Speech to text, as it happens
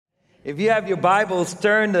If you have your Bibles,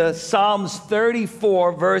 turn to Psalms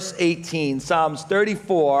 34, verse 18. Psalms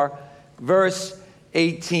 34, verse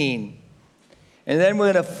 18. And then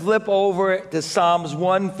we're going to flip over to Psalms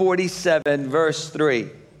 147, verse 3.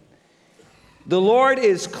 The Lord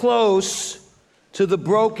is close to the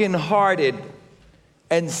brokenhearted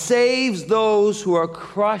and saves those who are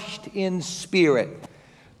crushed in spirit.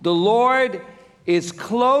 The Lord is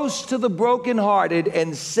close to the brokenhearted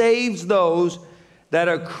and saves those that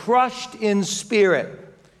are crushed in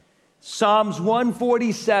spirit. Psalms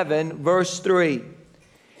 147, verse 3.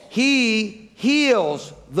 He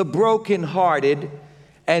heals the brokenhearted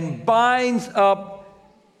and binds up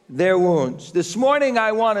their wounds. This morning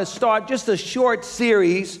I want to start just a short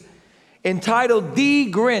series entitled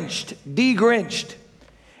DeGrinched. DeGrinched.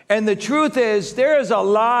 And the truth is, there's a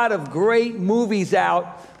lot of great movies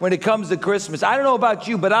out when it comes to Christmas. I don't know about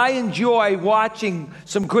you, but I enjoy watching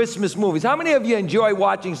some Christmas movies. How many of you enjoy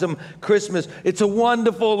watching some Christmas? It's a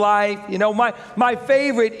Wonderful Life. You know, my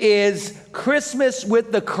favorite is Christmas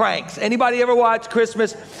with the Cranks. Anybody ever watch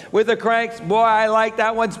Christmas with the Cranks? Boy, I like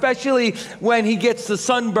that one, especially when he gets the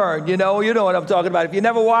sunburn. You know what I'm talking about. If you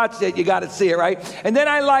never watched it, you got to see it, right? And then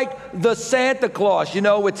I like the Santa Claus,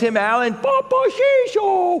 with Tim Allen. Papa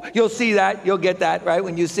Shisho. You'll see that. You'll get that, right,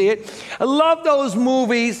 when you see it. I love those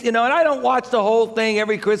movies, and I don't watch the whole thing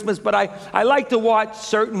every Christmas, but I like to watch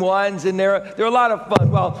certain ones, and they're a lot of fun.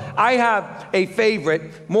 Well, I have a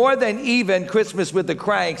favorite, more than even Christmas with the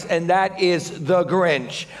Cranks, and that is The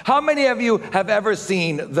Grinch. How many of you have ever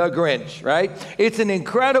seen The Grinch, right? It's an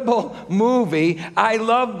incredible movie. I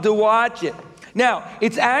love to watch it. Now,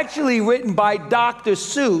 it's actually written by Dr.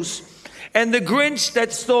 Seuss, and The Grinch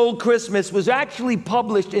That Stole Christmas was actually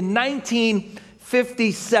published in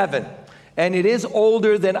 1957. And it is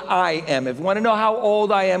older than I am. If you want to know how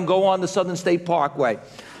old I am, go on the Southern State Parkway.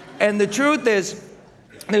 And the truth is,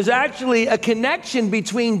 there's actually a connection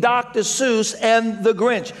between Dr. Seuss and The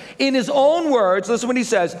Grinch. In his own words, listen what he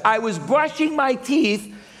says. I was brushing my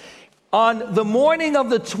teeth on the morning of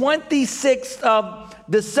the 26th of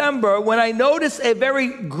December when I noticed a very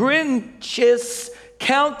Grinchous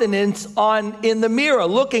countenance in the mirror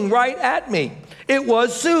looking right at me. It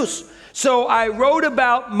was Seuss. So I wrote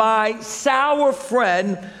about my sour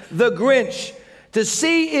friend, the Grinch, to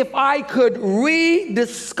see if I could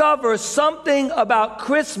rediscover something about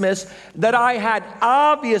Christmas that I had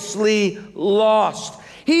obviously lost.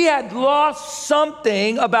 He had lost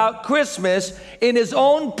something about Christmas in his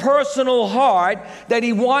own personal heart that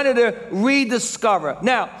he wanted to rediscover.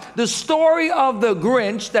 Now, the story of the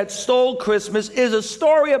Grinch That Stole Christmas is a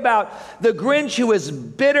story about the Grinch who is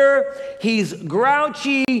bitter, he's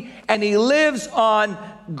grouchy, and he lives on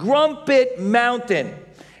Grumpet Mountain.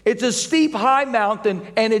 It's a steep, high mountain,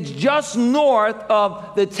 and it's just north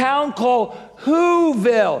of the town called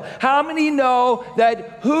Whoville. How many know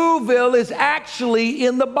that Whoville is actually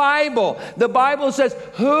in the Bible? The Bible says,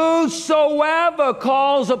 whosoever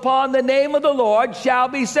calls upon the name of the Lord shall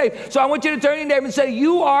be saved. So I want you to turn to your neighbor and say,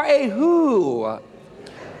 you are a who.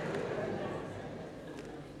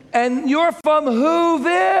 And you're from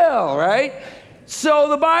Whoville, right? So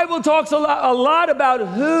the Bible talks a lot about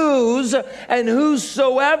who's and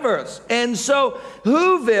whosoever's. And so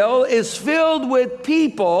Whoville is filled with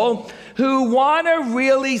people who want to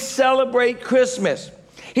really celebrate Christmas.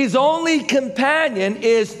 His only companion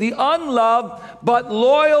is the unloved but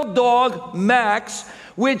loyal dog Max,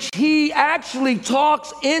 which he actually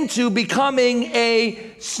talks into becoming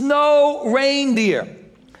a snow reindeer.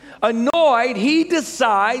 Annoyed, he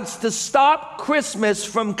decides to stop Christmas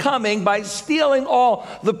from coming by stealing all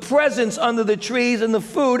the presents under the trees and the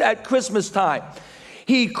food at Christmas time.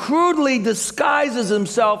 He crudely disguises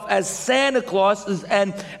himself as Santa Claus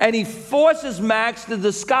and he forces Max to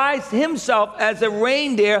disguise himself as a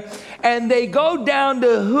reindeer, and they go down to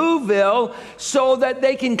Whoville so that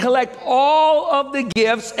they can collect all of the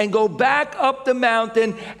gifts and go back up the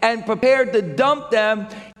mountain and prepare to dump them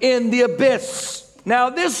in the abyss.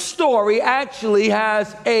 Now, this story actually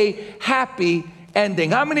has a happy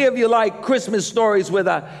ending. How many of you like Christmas stories with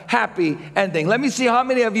a happy ending? Let me see how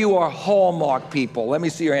many of you are Hallmark people. Let me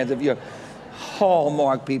see your hands if you're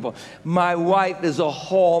Hallmark people. My wife is a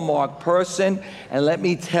Hallmark person, and let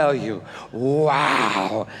me tell you,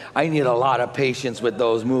 wow, I need a lot of patience with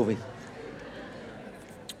those movies.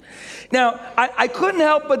 Now, I couldn't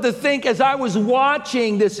help but to think as I was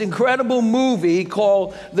watching this incredible movie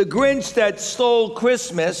called The Grinch That Stole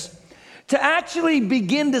Christmas, to actually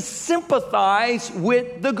begin to sympathize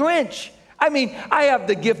with the Grinch. I mean, I have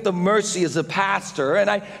the gift of mercy as a pastor, and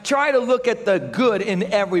I try to look at the good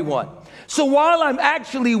in everyone. So while I'm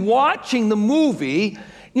actually watching the movie,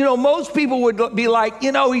 You know, most people would be like,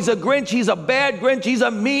 you know, he's a Grinch, he's a bad Grinch, he's a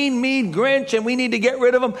mean, mean Grinch, and we need to get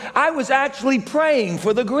rid of him. I was actually praying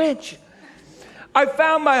for the Grinch. I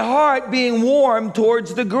found my heart being warm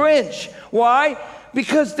towards the Grinch. Why?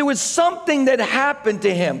 Because there was something that happened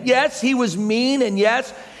to him. Yes, he was mean, and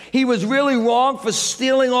yes, he was really wrong for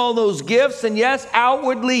stealing all those gifts. And yes,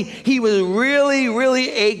 outwardly, he was really, really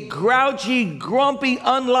a grouchy, grumpy,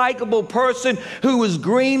 unlikable person who was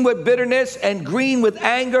green with bitterness and green with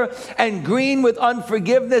anger and green with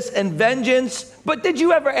unforgiveness and vengeance. But did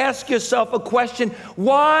you ever ask yourself a question?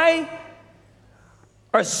 Why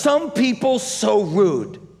are some people so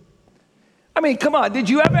rude? I mean, come on, did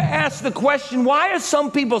you ever ask the question, why are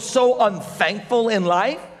some people so unthankful in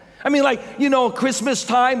life? I mean, like, you know, Christmas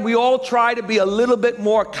time, we all try to be a little bit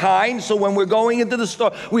more kind. So when we're going into the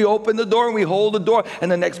store, we open the door and we hold the door,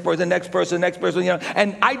 and the next person, you know.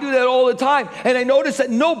 And I do that all the time. And I notice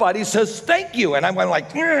that nobody says thank you. And I'm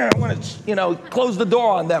like, I want to, you know, close the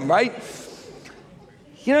door on them, right?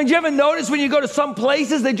 You know, did you ever notice when you go to some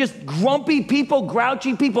places, they're just grumpy people,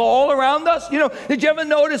 grouchy people all around us? You know, did you ever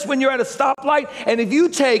notice when you're at a stoplight, and if you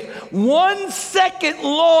take 1 second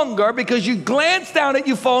longer because you glance down at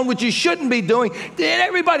your phone, which you shouldn't be doing, then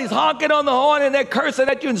everybody's honking on the horn and they're cursing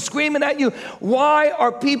at you and screaming at you. Why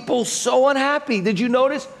are people so unhappy? Did you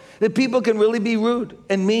notice that people can really be rude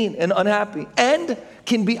and mean and unhappy and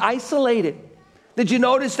can be isolated? Did you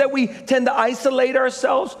notice that we tend to isolate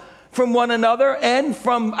ourselves from one another and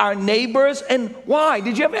from our neighbors? And why?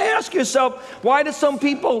 Did you ever ask yourself, why do some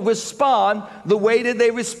people respond the way that they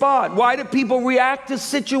respond? Why do people react to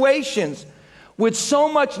situations with so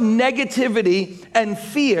much negativity and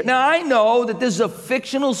fear? Now, I know that this is a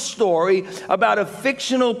fictional story about a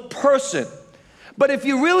fictional person, but if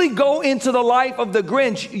you really go into the life of the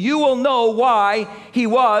Grinch, you will know why he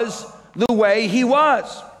was the way he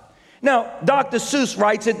was. Now, Dr. Seuss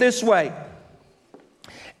writes it this way: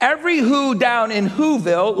 every Who down in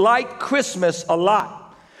Whoville liked Christmas a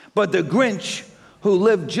lot, but the Grinch, who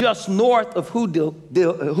lived just north of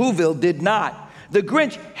Whoville, did not. The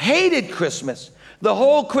Grinch hated Christmas, the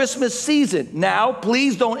whole Christmas season. Now,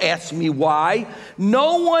 please don't ask me why.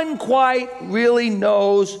 No one quite really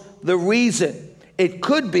knows the reason. It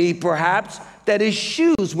could be, perhaps, that his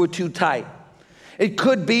shoes were too tight. It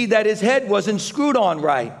could be that his head wasn't screwed on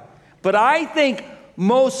right. But I think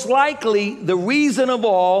most likely, the reason of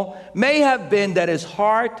all may have been that his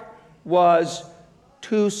heart was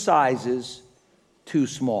 2 sizes too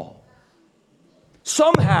small.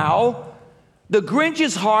 Somehow, the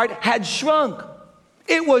Grinch's heart had shrunk.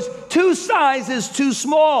 It was 2 sizes too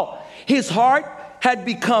small. His heart had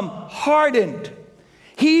become hardened.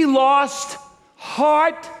 He lost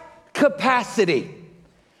heart capacity.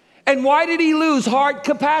 And why did he lose heart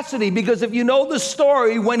capacity? Because if you know the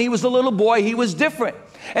story, when he was a little boy, he was different.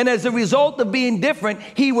 And as a result of being different,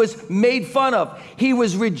 he was made fun of. He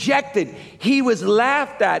was rejected. He was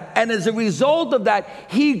laughed at. And as a result of that,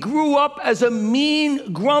 he grew up as a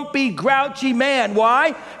mean, grumpy, grouchy man.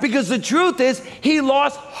 Why? Because the truth is, he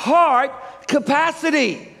lost heart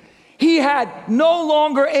capacity. He had no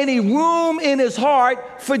longer any room in his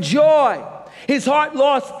heart for joy. His heart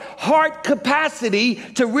lost heart capacity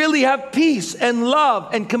to really have peace and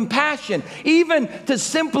love and compassion, even to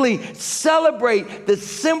simply celebrate the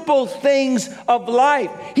simple things of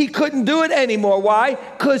life. He couldn't do it anymore. Why?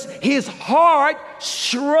 Because his heart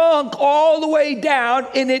shrunk all the way down,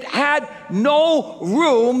 and it had no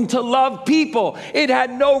room to love people. It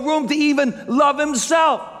had no room to even love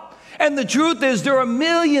himself. And the truth is, there are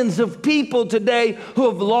millions of people today who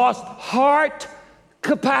have lost heart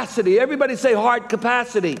capacity. Everybody say heart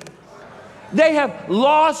capacity. They have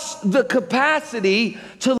lost the capacity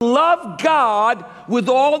to love God with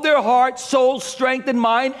all their heart, soul, strength, and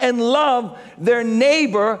mind, and love their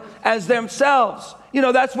neighbor as themselves. You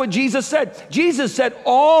know, that's what Jesus said. Jesus said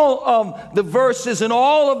all of the verses and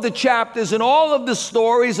all of the chapters and all of the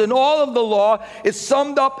stories and all of the law is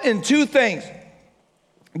summed up in 2 things: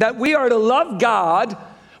 that we are to love God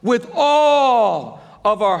with all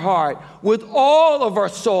of our heart, with all of our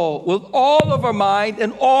soul, with all of our mind,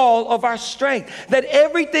 and all of our strength. That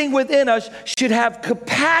everything within us should have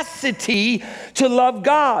capacity to love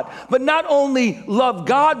God. But not only love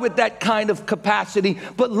God with that kind of capacity,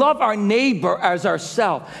 but love our neighbor as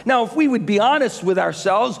ourselves. Now, if we would be honest with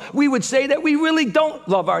ourselves, we would say that we really don't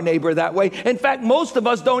love our neighbor that way. In fact, most of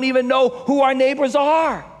us don't even know who our neighbors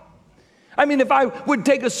are. I mean, if I would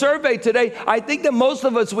take a survey today, I think that most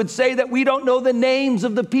of us would say that we don't know the names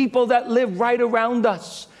of the people that live right around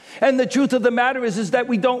us. And the truth of the matter is that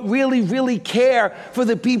we don't really care for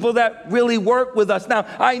the people that really work with us. Now,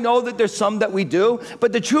 I know that there's some that we do,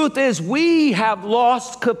 but the truth is we have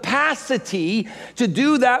lost capacity to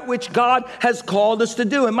do that which God has called us to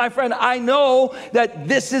do. And my friend, I know that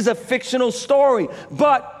this is a fictional story,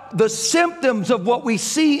 but the symptoms of what we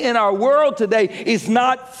see in our world today is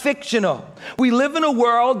not fictional. We live in a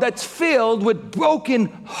world that's filled with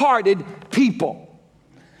broken-hearted people.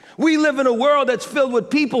 We live in a world that's filled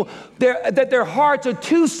with people that their hearts are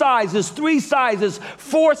 2 sizes, 3 sizes,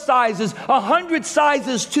 4 sizes, 100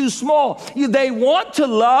 sizes too small. They want to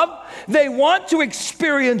love. They want to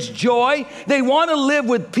experience joy. They want to live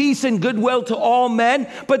with peace and goodwill to all men,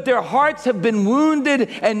 but their hearts have been wounded,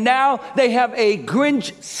 and now they have a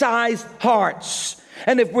Grinch-sized hearts.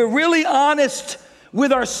 And if we're really honest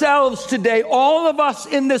with ourselves today, all of us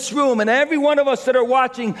in this room and every one of us that are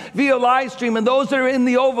watching via live stream and those that are in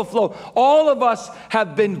the overflow, all of us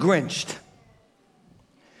have been Grinched.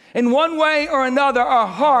 In one way or another, our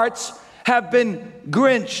hearts have been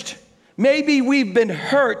Grinched. Maybe we've been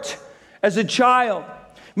hurt as a child.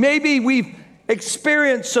 Maybe we've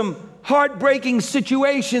experienced some heartbreaking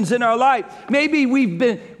situations in our life. Maybe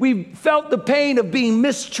we've felt the pain of being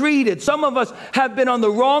mistreated. Some of us have been on the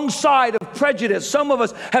wrong side of prejudice. Some of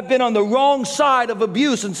us have been on the wrong side of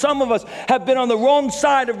abuse. And some of us have been on the wrong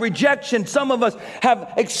side of rejection. Some of us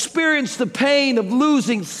have experienced the pain of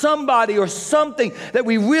losing somebody or something that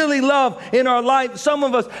we really love in our life. Some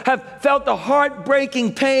of us have felt the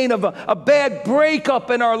heartbreaking pain of a bad breakup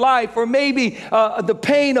in our life, or maybe the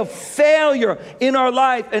pain of failure in our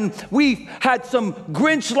life. And we've had some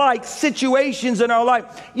Grinch-like situations in our life.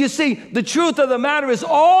 You see, the truth of the matter is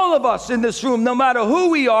all of us in this room, no matter who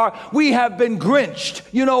we are, we have been Grinched.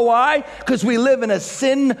 You know why? Because we live in a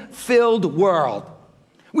sin-filled world.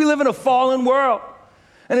 We live in a fallen world.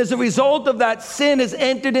 And as a result of that, sin has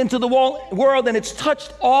entered into the world, and it's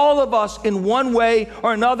touched all of us in one way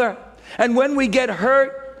or another. And when we get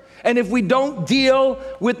hurt, and if we don't deal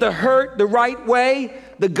with the hurt the right way,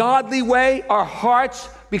 the godly way, our hearts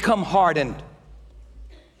become hardened.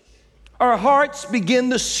 Our hearts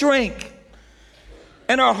begin to shrink.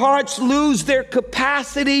 And our hearts lose their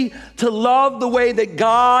capacity to love the way that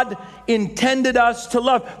God intended us to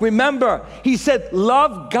love. Remember, he said,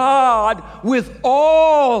 love God with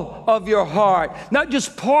all of your heart. Not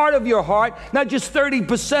just part of your heart, not just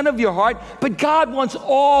 30% of your heart, but God wants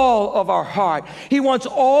all of our heart. He wants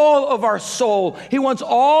all of our soul. He wants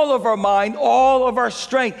all of our mind, all of our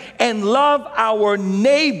strength, and love our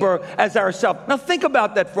neighbor as ourselves. Now think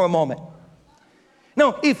about that for a moment.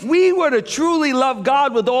 Now, if we were to truly love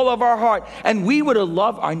God with all of our heart, and we were to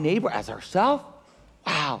love our neighbor as ourselves,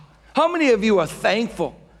 wow. How many of you are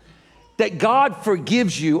thankful that God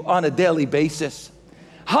forgives you on a daily basis?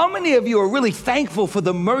 How many of you are really thankful for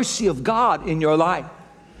the mercy of God in your life?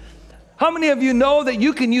 How many of you know that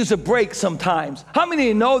you can use a break sometimes? How many of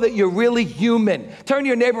you know that you're really human? Turn to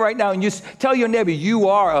your neighbor right now and just tell your neighbor, you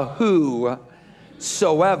are a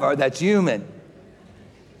whosoever that's human.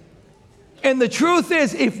 And the truth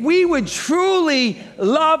is, if we would truly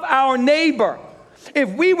love our neighbor, if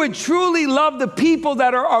we would truly love the people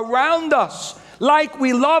that are around us like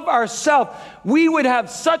we love ourselves, we would have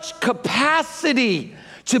such capacity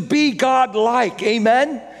to be God-like.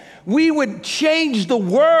 Amen? We would change the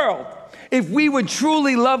world if we would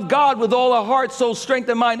truly love God with all our heart, soul, strength,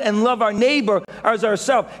 and mind, and love our neighbor as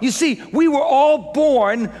ourselves. You see, we were all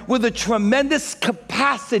born with a tremendous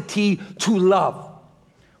capacity to love.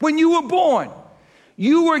 When you were born,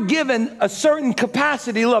 you were given a certain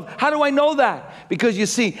capacity to love. How do I know that? Because you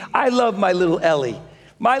see, I love my little Ellie.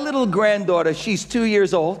 My little granddaughter, she's 2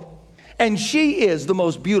 years old, and she is the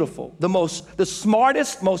most beautiful, the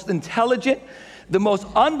smartest, most intelligent, the most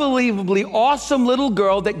unbelievably awesome little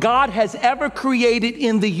girl that God has ever created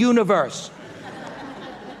in the universe,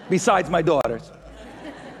 besides my daughters.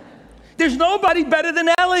 There's nobody better than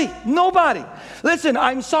Ellie. Nobody. Listen,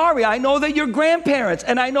 I'm sorry. I know that you're grandparents,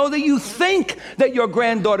 and I know that you think that your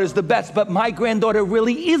granddaughter's the best, but my granddaughter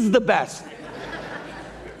really is the best.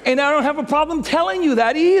 And I don't have a problem telling you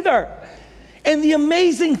that either. And the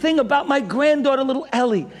amazing thing about my granddaughter, little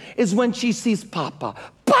Ellie, is when she sees Papa,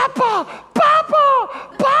 Papa, Papa,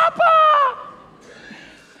 Papa,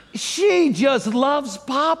 she just loves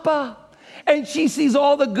Papa. And she sees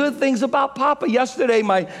all the good things about Papa. Yesterday,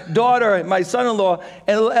 my daughter and my son-in-law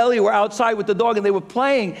and little Ellie were outside with the dog, and they were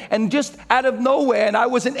playing. And just out of nowhere, and I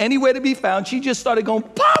wasn't anywhere to be found, she just started going,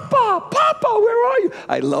 Papa, Papa, where are you?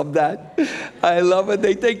 I love that. I love it.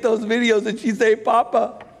 They take those videos and she say,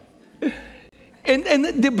 Papa. And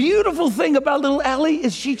the beautiful thing about little Ellie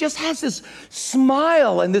is she just has this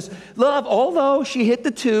smile and this love, although she hit the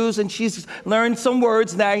twos and she's learned some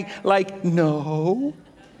words now, like, no.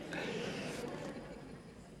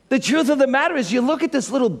 The truth of the matter is you look at this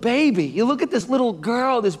little baby, you look at this little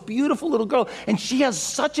girl, this beautiful little girl, and she has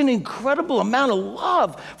such an incredible amount of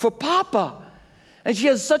love for Papa. And she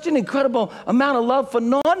has such an incredible amount of love for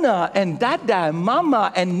Nonna and Dada and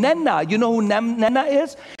Mama and Nena. You know who Nena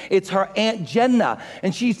is? It's her Aunt Jenna.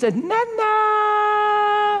 And she said,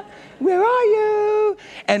 Nena, where are you?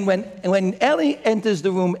 And when Ellie enters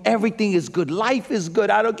the room, everything is good. Life is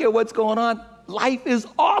good. I don't care what's going on. Life is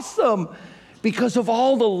awesome because of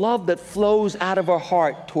all the love that flows out of her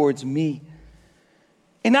heart towards me.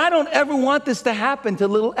 And I don't ever want this to happen to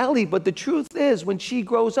little Ellie, but the truth is when she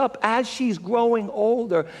grows up, as she's growing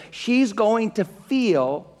older, she's going to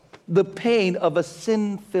feel the pain of a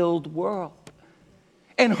sin-filled world.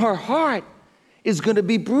 And her heart is going to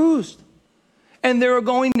be bruised. And there are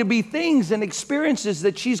going to be things and experiences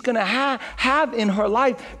that she's going to have in her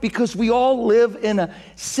life because we all live in a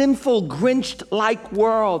sinful, Grinched-like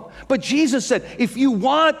world. But Jesus said, if you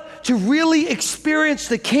want to really experience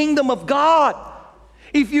the kingdom of God,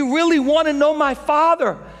 if you really want to know my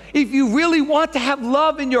Father, if you really want to have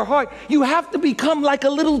love in your heart, you have to become like a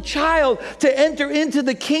little child to enter into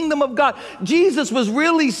the kingdom of God. Jesus was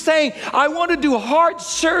really saying, I want to do heart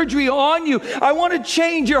surgery on you. I want to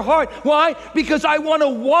change your heart. Why? Because I want to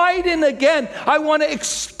widen again. I want to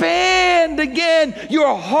expand again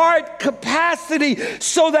your heart capacity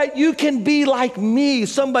so that you can be like me.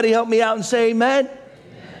 Somebody help me out and say amen.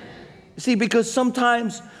 Amen. See, because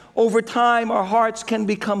sometimes over time, our hearts can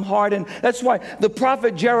become hardened. That's why the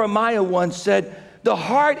prophet Jeremiah once said, the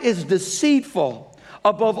heart is deceitful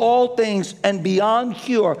above all things and beyond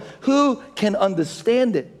cure. Who can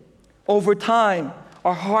understand it? Over time,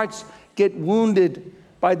 our hearts get wounded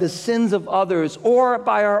by the sins of others or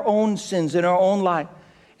by our own sins in our own life.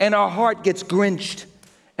 And our heart gets grinched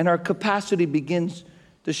and our capacity begins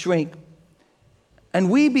to shrink.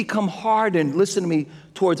 And we become hardened, listen to me,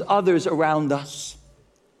 towards others around us.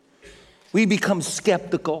 We become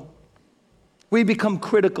skeptical. We become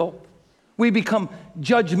critical. We become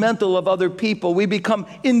judgmental of other people. We become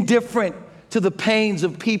indifferent to the pains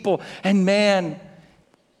of people. And man,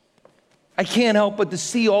 I can't help but to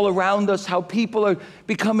see all around us how people are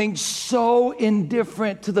becoming so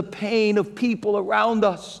indifferent to the pain of people around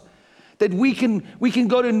us that we can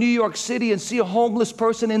go to New York City and see a homeless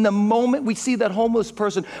person. In the moment we see that homeless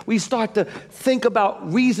person, we start to think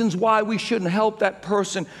about reasons why we shouldn't help that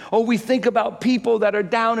person. Or we think about people that are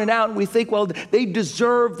down and out and we think, well, they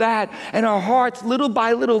deserve that. And our hearts, little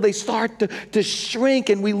by little, they start to shrink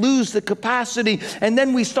and we lose the capacity. And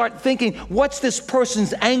then we start thinking, what's this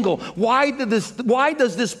person's angle? Why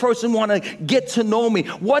does this person want to get to know me?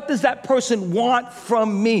 What does that person want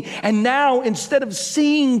from me? And now, instead of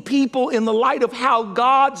seeing people in the light of how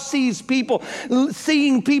God sees people,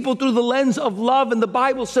 seeing people through the lens of love. And the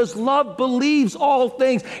Bible says love believes all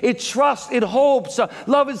things. It trusts, it hopes.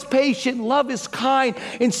 Love is patient, love is kind.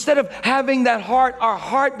 Instead of having that heart, our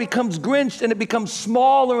heart becomes grinched and it becomes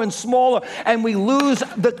smaller and smaller. And we lose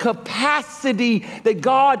the capacity that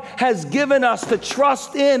God has given us to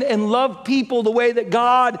trust in and love people the way that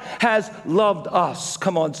God has loved us.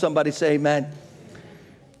 Come on, somebody say amen.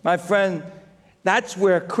 My friend, that's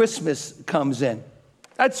where Christmas comes in.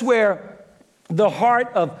 That's where the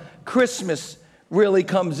heart of Christmas really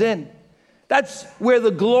comes in. That's where the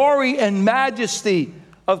glory and majesty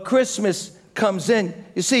of Christmas comes in.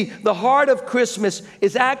 You see, the heart of Christmas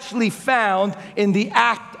is actually found in the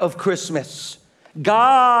act of Christmas.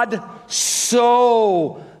 God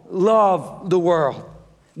so loved the world.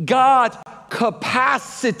 God's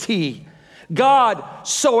capacity. God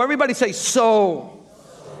so, everybody say so.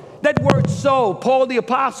 That word so, Paul the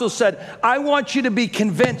Apostle said, I want you to be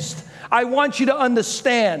convinced. I want you to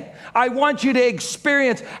understand. I want you to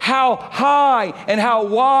experience how high and how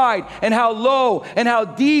wide and how low and how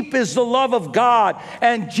deep is the love of God.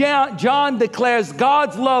 And John declares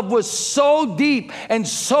God's love was so deep and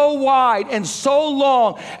so wide and so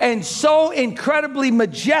long and so incredibly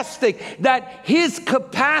majestic that his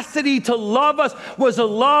capacity to love us was a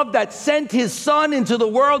love that sent his son into the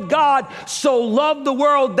world. God so loved the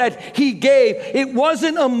world that he gave. It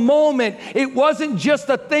wasn't a moment. It wasn't just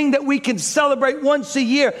a thing that we can celebrate once a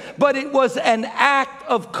year, but it was an act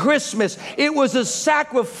of Christmas. It was a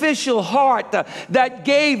sacrificial heart that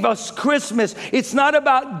gave us Christmas. It's not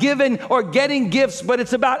about giving or getting gifts, but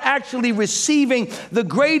it's about actually receiving the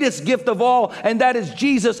greatest gift of all, and that is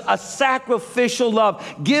Jesus, a sacrificial love,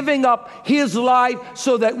 giving up his life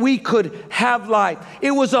so that we could have life.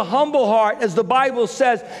 It was a humble heart, as the Bible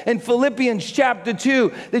says in Philippians chapter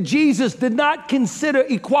 2, that Jesus did not consider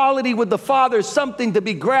equality with the Father something to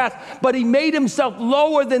be grasped, but he made himself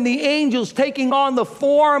lower than the angels, taking on the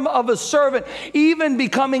form of a servant, even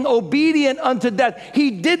becoming obedient unto death.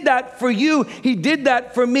 He did that for you. He did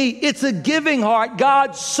that for me. It's a giving heart.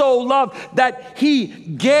 God so loved that he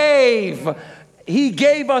gave. He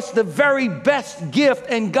gave us the very best gift,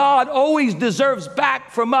 and God always deserves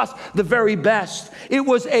back from us the very best. It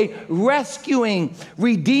was a rescuing,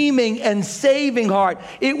 redeeming, and saving heart.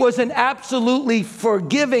 It was an absolutely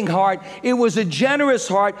forgiving heart. It was a generous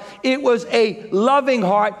heart. It was a loving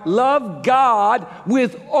heart. Love God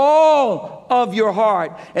with all of your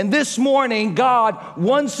heart. And this morning, God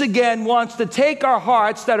once again wants to take our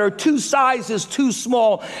hearts that are 2 sizes too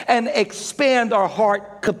small and expand our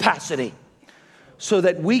heart capacity, so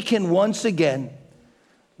that we can once again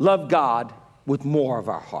love God with more of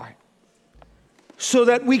our heart. So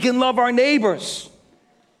that we can love our neighbors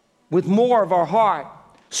with more of our heart.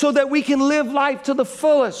 So that we can live life to the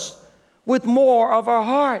fullest with more of our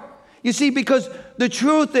heart. You see, because the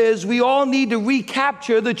truth is, we all need to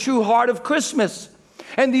recapture the true heart of Christmas.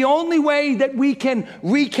 And the only way that we can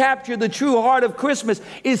recapture the true heart of Christmas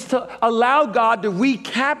is to allow God to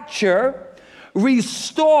recapture,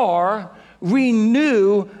 restore,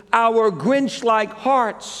 renew our Grinch-like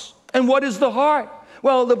hearts. And what is the heart?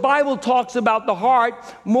 Well, the Bible talks about the heart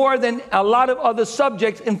more than a lot of other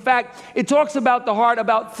subjects. In fact, it talks about the heart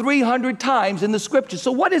about 300 times in the scripture.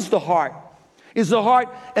 So what is the heart? Is the heart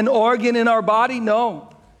an organ in our body? No.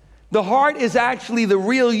 The heart is actually the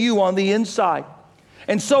real you on the inside.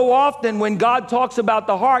 And so often when God talks about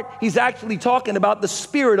the heart, he's actually talking about the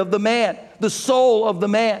spirit of the man, the soul of the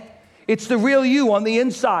man. It's the real you on the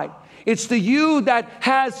inside. It's the you that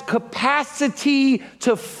has capacity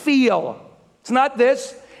to feel. It's not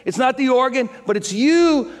this, it's not the organ, but it's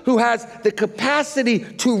you who has the capacity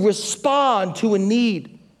to respond to a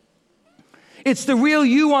need. It's the real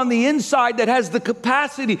you on the inside that has the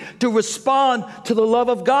capacity to respond to the love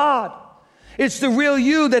of God. It's the real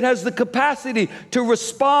you that has the capacity to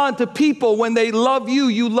respond to people when they love you,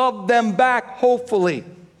 you love them back, hopefully.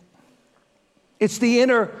 It's the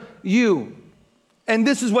inner you. And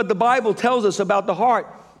this is what the Bible tells us about the heart.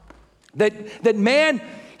 That man,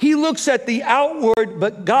 he looks at the outward,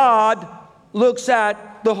 but God looks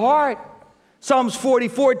at the heart. Psalms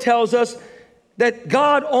 44 tells us that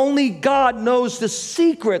only God knows the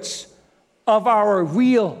secrets of our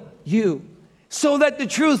real you. So that the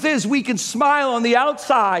truth is, we can smile on the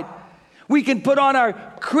outside. We can put on our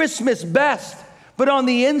Christmas best. But on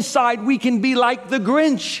the inside, we can be like the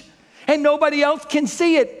Grinch. And nobody else can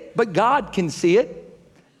see it, but God can see it.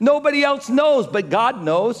 Nobody else knows, but God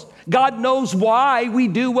knows. God knows why we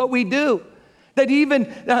do what we do. That even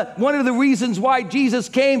one of the reasons why Jesus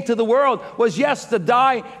came to the world was, yes, to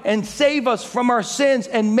die and save us from our sins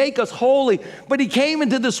and make us holy. But he came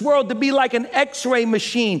into this world to be like an X-ray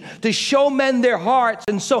machine, to show men their hearts.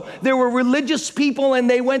 And so there were religious people, and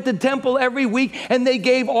they went to temple every week, and they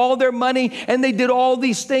gave all their money, and they did all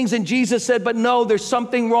these things. And Jesus said, but no, there's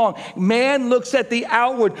something wrong. Man looks at the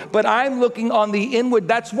outward, but I'm looking on the inward.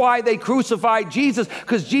 That's why they crucified Jesus,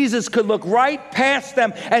 because Jesus could look right past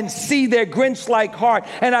them and see their Grinch-like heart.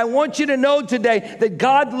 And I want you to know today that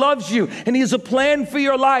God loves you, and he has a plan for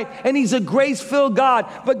your life, and he's a grace-filled God.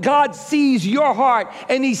 But God sees your heart,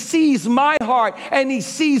 and he sees my heart, and he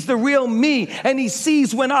sees the real me, and he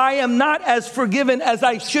sees when I am not as forgiven as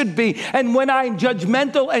I should be, and when I'm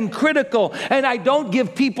judgmental and critical, and I don't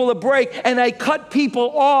give people a break, and I cut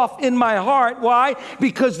people off in my heart. Why?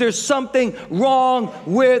 Because there's something wrong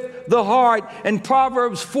with the heart. And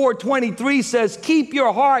Proverbs 4:23 says, keep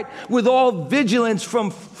your heart with all vigilance.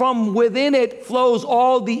 From within it flows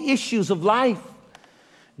all the issues of life.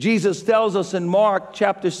 Jesus tells us in Mark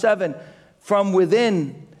chapter 7, from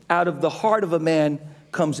within, out of the heart of a man,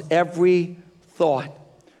 comes every thought.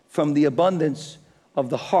 From the abundance of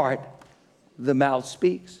the heart, the mouth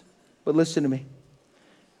speaks. But listen to me.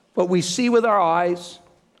 What we see with our eyes,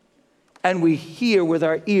 and we hear with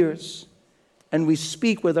our ears, and we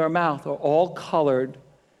speak with our mouth are all colored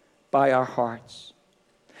by our hearts.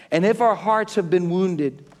 And if our hearts have been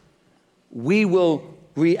wounded, we will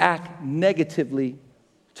react negatively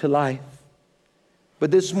to life.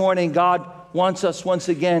 But this morning, God wants us once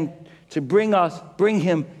again to bring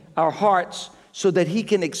him our hearts so that he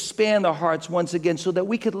can expand our hearts once again, so that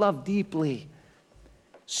we could love deeply,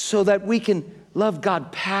 so that we can love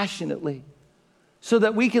God passionately, so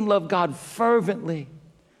that we can love God fervently,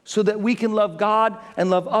 so that we can love God and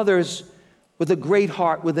love others with a great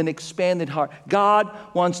heart, with an expanded heart. God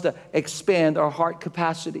wants to expand our heart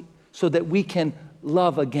capacity so that we can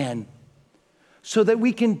love again, so that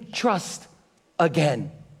we can trust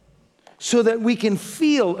again, so that we can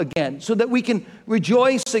feel again, so that we can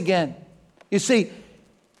rejoice again. You see,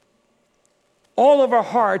 all of our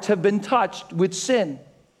hearts have been touched with sin.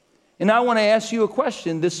 And I want to ask you a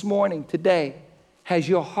question this morning, today. Has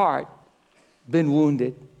your heart been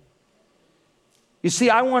wounded? You see,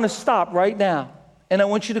 I want to stop right now, and I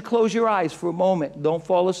want you to close your eyes for a moment. Don't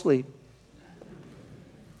fall asleep.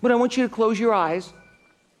 But I want you to close your eyes,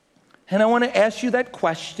 and I want to ask you that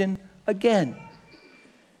question again.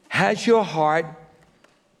 Has your heart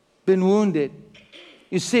been wounded?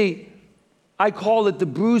 You see, I call it the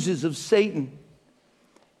bruises of Satan.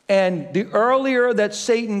 And the earlier that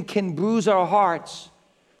Satan can bruise our hearts,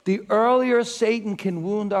 the earlier Satan can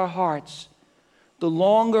wound our hearts, the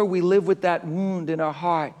longer we live with that wound in our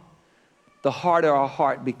heart, the harder our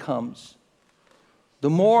heart becomes. The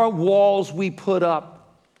more walls we put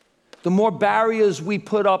up, the more barriers we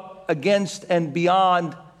put up against and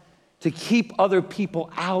beyond to keep other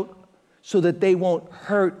people out so that they won't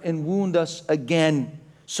hurt and wound us again.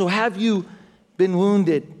 So have you been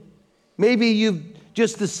wounded? Maybe you've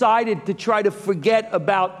just decided to try to forget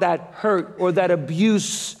about that hurt or that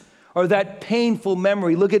abuse or that painful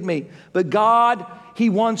memory. Look at me. But God, He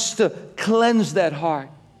wants to cleanse that heart.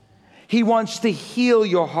 He wants to heal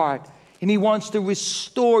your heart, and He wants to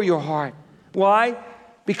restore your heart. Why?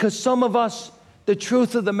 Because some of us, the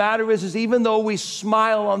truth of the matter is even though we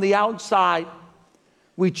smile on the outside,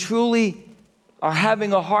 we truly are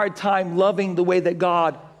having a hard time loving the way that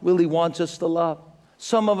God really wants us to love.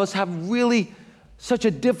 Some of us have really such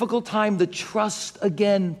a difficult time to trust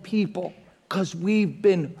again people because we've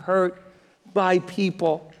been hurt by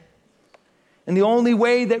people. And the only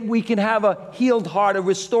way that we can have a healed heart, a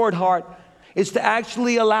restored heart, is to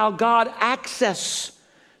actually allow God access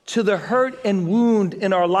to the hurt and wound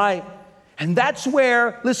in our life. And that's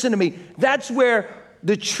where, listen to me, that's where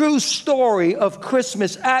the true story of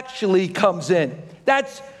Christmas actually comes in.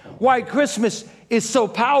 That's why Christmas is so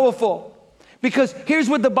powerful. Because here's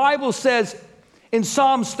what the Bible says in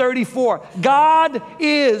Psalms 34. God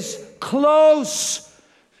is close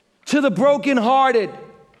to the brokenhearted,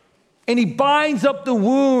 and He binds up the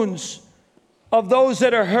wounds of those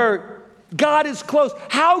that are hurt. God is close.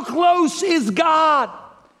 How close is God?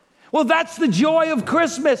 Well, that's the joy of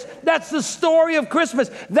Christmas. That's the story of Christmas.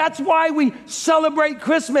 That's why we celebrate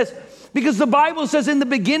Christmas. Because the Bible says in the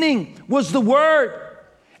beginning was the Word,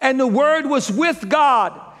 and the Word was with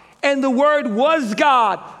God, and the Word was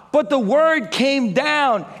God. But the Word came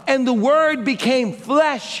down, and the Word became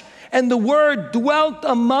flesh, and the Word dwelt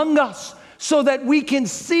among us, so that we can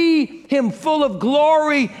see Him full of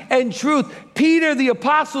glory and truth. Peter the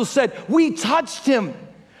apostle said, we touched Him,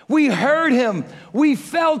 we heard Him, we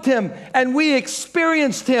felt Him, and we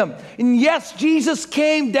experienced Him. And yes, Jesus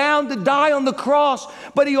came down to die on the cross,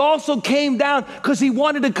 but He also came down because He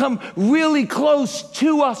wanted to come really close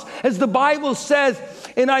to us. As the Bible says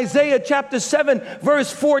in Isaiah chapter 7,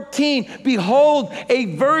 verse 14, behold,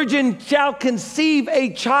 a virgin shall conceive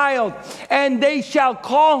a child, and they shall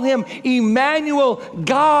call Him Emmanuel.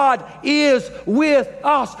 God is with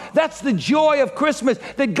us. That's the joy of Christmas,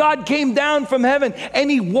 that God came down from heaven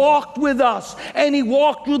and He walked with us, and He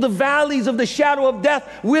walked through the valleys of the shadow of death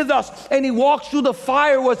with us, and He walks through the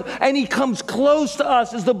fire with us, and He comes close to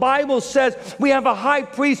us. As the Bible says, we have a high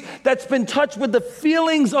priest that's been touched with the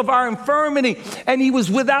feelings of our infirmity, and He was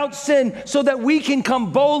without sin, so that we can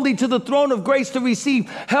come boldly to the throne of grace to receive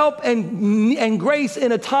help and grace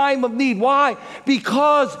in a time of need. Why?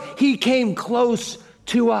 Because He came close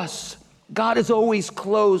to us. God is always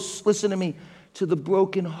close, listen to me, to the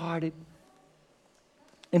brokenhearted.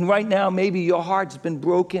 And right now, maybe your heart's been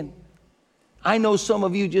broken. I know some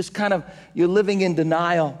of you just you're living in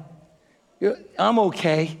denial. I'm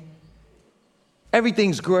okay.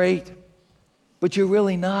 Everything's great. But you're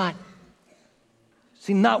really not.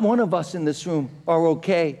 See, not one of us in this room are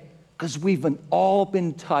okay, because we've all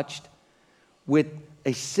been touched with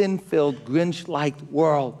a sin-filled, Grinch-like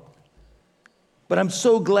world. But I'm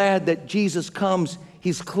so glad that Jesus comes.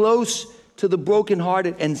 He's close to the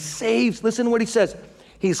brokenhearted and saves. Listen to what He says.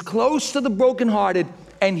 He's close to the brokenhearted,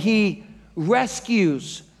 and He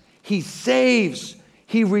rescues, He saves,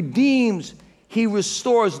 He redeems, He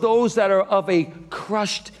restores those that are of a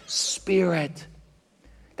crushed spirit.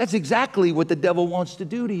 That's exactly what the devil wants to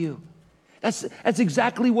do to you. That's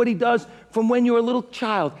exactly what he does from when you're a little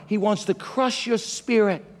child. He wants to crush your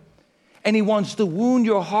spirit, and he wants to wound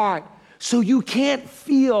your heart so you can't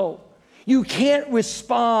feel, you can't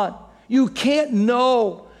respond, you can't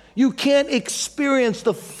know, you can't experience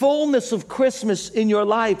the fullness of Christmas in your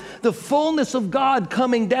life, the fullness of God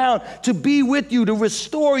coming down to be with you, to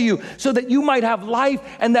restore you, so that you might have life,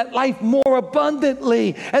 and that life more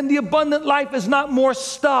abundantly. And the abundant life is not more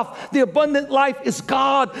stuff. The abundant life is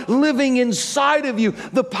God living inside of you,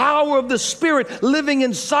 the power of the Spirit living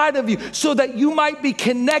inside of you, so that you might be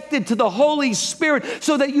connected to the Holy Spirit,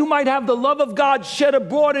 so that you might have the love of God shed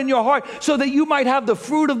abroad in your heart, so that you might have the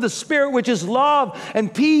fruit of the Spirit, which is love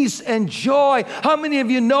and peace and joy. How many of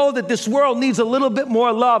you know that this world needs a little bit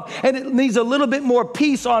more love, and it needs a little bit more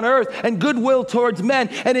peace on earth and goodwill towards men,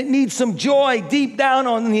 and it needs some joy deep down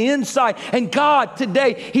on the inside? And God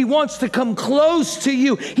today, he wants to come close to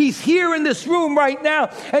you. He's here in this room right now,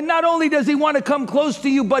 and not only does he want to come close to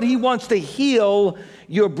you, but he wants to heal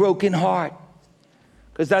your broken heart,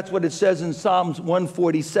 because that's what it says in Psalms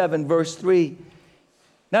 147 verse 3.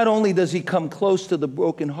 Not only does he come close to the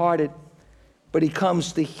brokenhearted, but he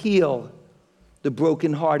comes to heal the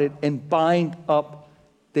brokenhearted and bind up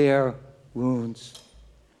their wounds.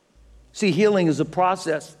 See, healing is a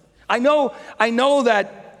process. I know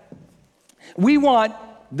that we want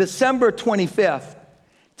December 25th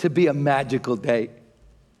to be a magical day.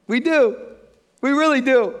 We do. We really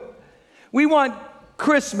do. We want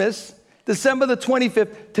Christmas, December the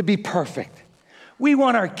 25th, to be perfect. We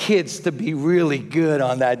want our kids to be really good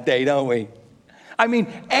on that day, don't we? I mean,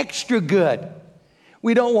 extra good.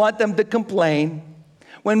 We don't want them to complain.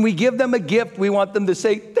 When we give them a gift, we want them to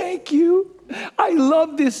say, "Thank you. I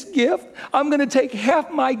love this gift. I'm going to take half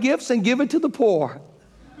my gifts and give it to the poor."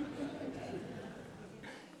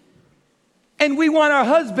 And we want our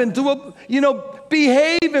husband to,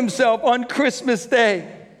 behave himself on Christmas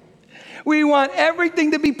Day. We want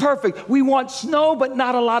everything to be perfect. We want snow, but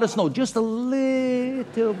not a lot of snow, just a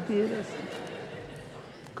little bit of snow.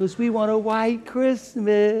 Because we want a white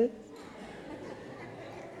Christmas.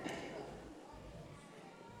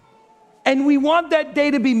 And we want that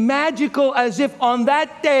day to be magical, as if on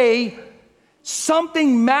that day,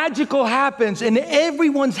 something magical happens and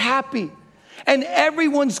everyone's happy and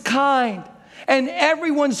everyone's kind and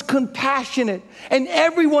everyone's compassionate and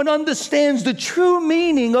everyone understands the true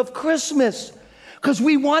meaning of Christmas. Because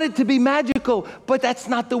we want it to be magical, but that's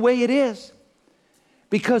not the way it is.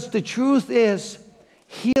 Because the truth is,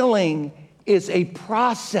 healing is a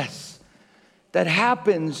process that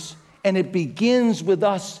happens, and it begins with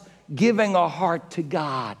us giving our heart to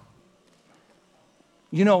God.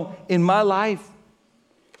 In my life,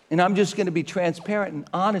 and I'm just going to be transparent and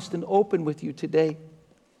honest and open with you today,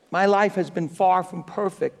 my life has been far from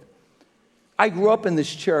perfect. I grew up in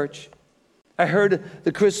this church. I heard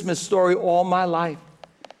the Christmas story all my life.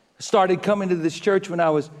 I started coming to this church when I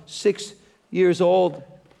was 6 years old.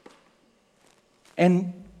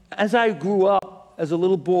 And as I grew up, as a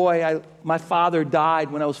little boy, my father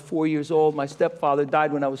died when I was 4 years old. My stepfather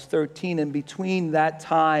died when I was 13. And between that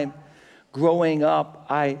time, growing up,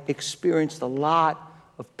 I experienced a lot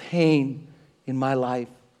of pain in my life.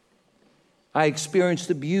 I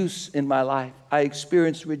experienced abuse in my life. I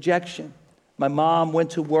experienced rejection. My mom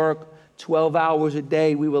went to work 12 hours a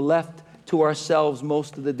day. We were left to ourselves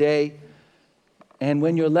most of the day. And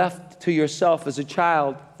when you're left to yourself as a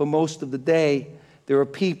child for most of the day, there are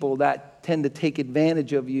people that tend to take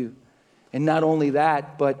advantage of you. And not only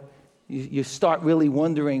that, but you start really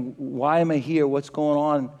wondering, why am I here? What's going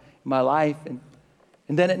on in my life? And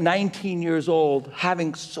then at 19 years old,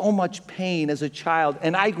 having so much pain as a child,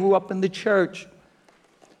 and I grew up in the church,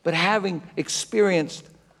 but having experienced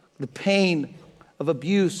the pain of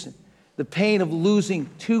abuse, the pain of losing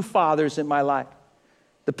 2 fathers in my life,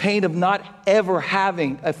 the pain of not ever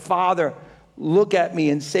having a father look at me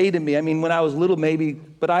and say to me, when I was little maybe,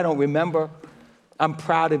 but I don't remember, "I'm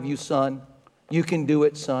proud of you, son. You can do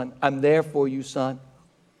it, son. I'm there for you, son."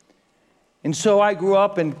 And so I grew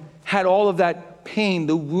up and had all of that pain,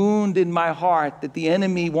 the wound in my heart that the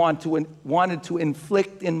enemy wanted to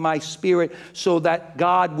inflict in my spirit so that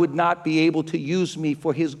God would not be able to use me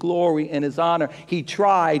for his glory and his honor. He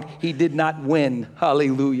tried, he did not win.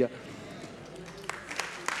 Hallelujah.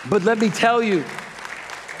 But let me tell you,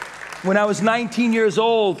 when I was 19 years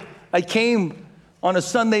old, I came on a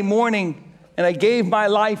Sunday morning and I gave my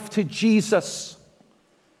life to Jesus.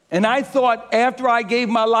 And I thought after I gave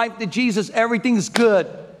my life to Jesus, everything's good.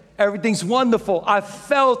 Everything's wonderful. I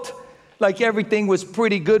felt like everything was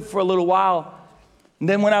pretty good for a little while. And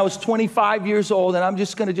then when I was 25 years old, and I'm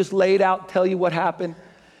just going to lay it out, tell you what happened.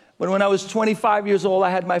 But when I was 25 years old,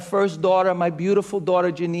 I had my first daughter, my beautiful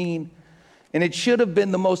daughter, Janine. And it should have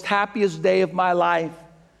been the most happiest day of my life.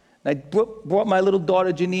 I brought my little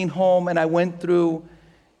daughter, Janine, home, and I went through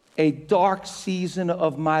a dark season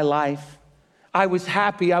of my life. I was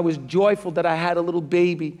happy. I was joyful that I had a little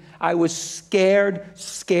baby. I was scared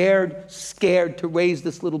to raise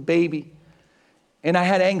this little baby. And I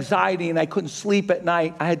had anxiety, and I couldn't sleep at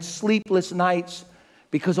night. I had sleepless nights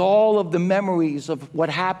because all of the memories of what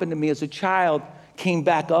happened to me as a child came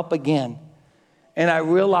back up again. And I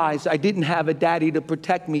realized I didn't have a daddy to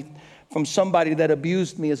protect me from somebody that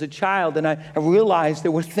abused me as a child. And I realized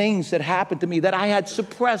there were things that happened to me that I had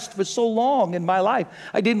suppressed for so long in my life.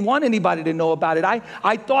 I didn't want anybody to know about it.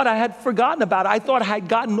 I thought I had forgotten about it. I thought I had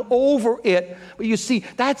gotten over it. But you see,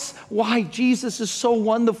 that's why Jesus is so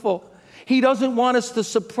wonderful. He doesn't want us to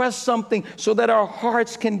suppress something so that our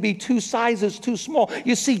hearts can be 2 sizes too small.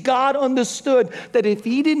 You see, God understood that if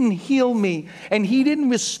he didn't heal me and he didn't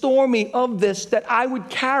restore me of this, that I would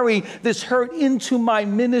carry this hurt into my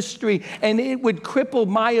ministry, and it would cripple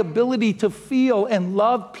my ability to feel and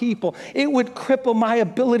love people. It would cripple my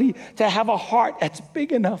ability to have a heart that's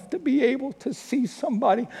big enough to be able to see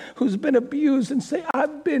somebody who's been abused and say,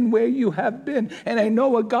 I've been where you have been, and I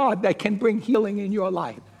know a God that can bring healing in your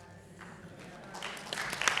life.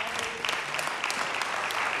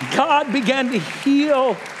 God began to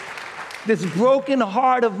heal this broken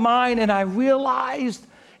heart of mine, and I realized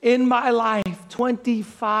in my life,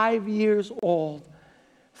 25 years old,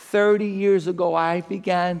 30 years ago, I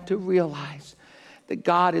began to realize that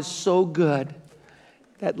God is so good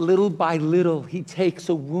that little by little, he takes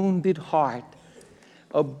a wounded heart,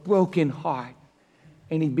 a broken heart,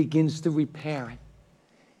 and he begins to repair it.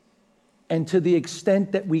 And to the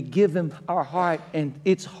extent that we give him our heart, and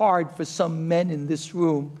it's hard for some men in this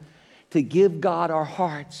room to give God our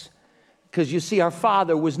hearts, because you see, our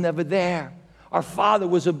father was never there. Our father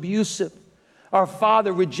was abusive. Our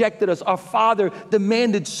father rejected us. Our father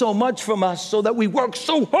demanded so much from us so that we worked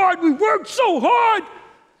so hard. We worked so hard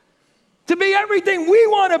to be everything we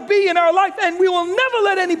want to be in our life, and we will never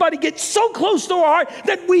let anybody get so close to our heart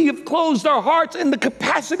that we have closed our hearts, and the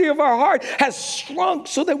capacity of our heart has shrunk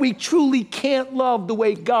so that we truly can't love the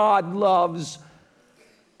way God loves.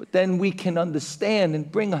 But then we can understand and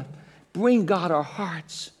bring God our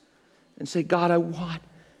hearts and say, God, I want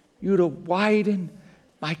you to widen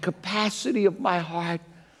my capacity of my heart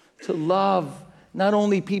to love not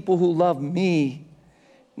only people who love me,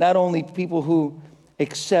 not only people who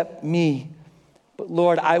accept me, but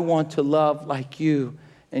Lord, I want to love like you.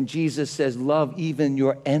 And Jesus says, love even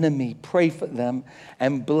your enemy, pray for them,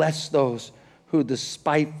 and bless those who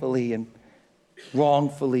despitefully and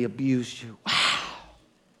wrongfully abuse you. Wow.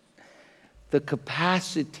 The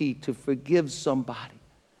capacity to forgive somebody,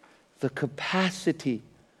 the capacity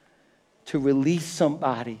to release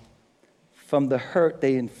somebody from the hurt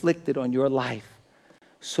they inflicted on your life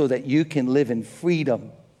so that you can live in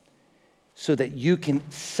freedom, so that you can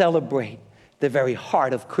celebrate the very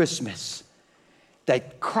heart of Christmas,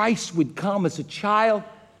 that Christ would come as a child,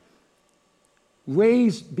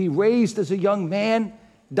 be raised as a young man,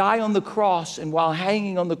 die on the cross, and while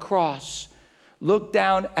hanging on the cross, look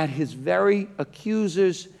down at his very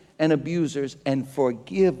accusers and abusers and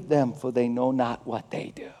forgive them, for they know not what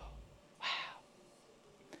they do. Wow.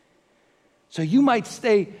 So you might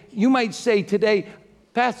say today,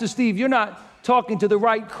 Pastor Steve, you're not talking to the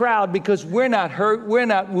right crowd, because we're not hurt, we're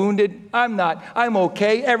not wounded, I'm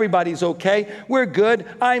okay, everybody's okay, we're good,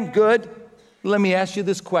 I'm good. Let me ask you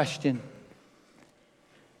this question.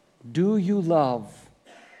 Do you love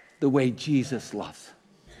the way Jesus loves?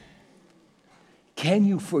 Can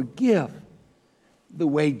you forgive the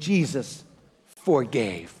way Jesus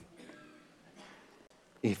forgave?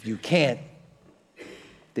 If you can't,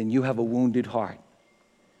 then you have a wounded heart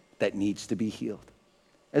that needs to be healed.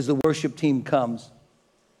 As the worship team comes,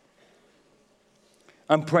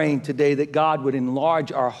 I'm praying today that God would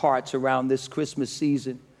enlarge our hearts around this Christmas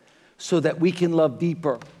season so that we can love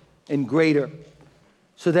deeper and greater,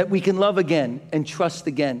 so that we can love again and trust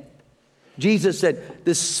again. Jesus said,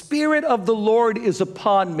 the Spirit of the Lord is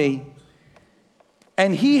upon me,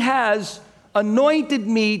 and he has anointed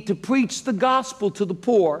me to preach the gospel to the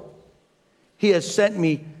poor. He has sent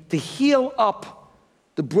me to heal up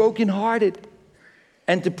the brokenhearted,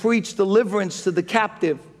 and to preach deliverance to the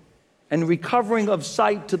captive and recovering of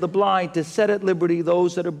sight to the blind, to set at liberty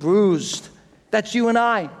those that are bruised. That's you and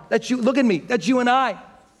I. That's you. Look at me. That's you and I.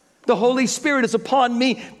 The Holy Spirit is upon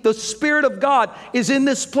me. The Spirit of God is in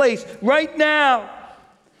this place right now.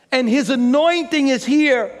 And his anointing is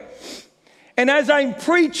here. And as I'm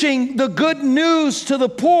preaching the good news to the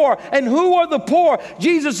poor, and who are the poor?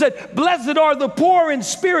 Jesus said, blessed are the poor in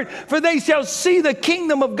spirit, for they shall see the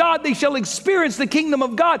kingdom of God. They shall experience the kingdom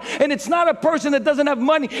of God. And it's not a person that doesn't have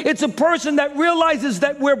money. It's a person that realizes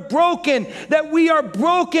that we're broken, that we are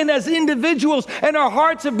broken as individuals, and our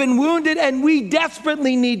hearts have been wounded, and we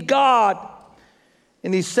desperately need God.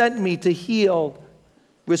 And he sent me to heal,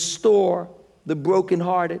 restore the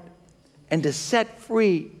brokenhearted, and to set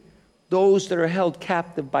free those that are held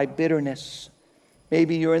captive by bitterness.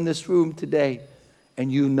 Maybe you're in this room today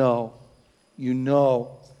and you know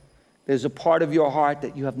there's a part of your heart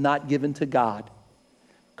that you have not given to God,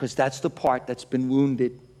 because that's the part that's been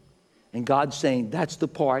wounded. And God's saying, that's the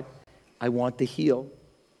part I want to heal.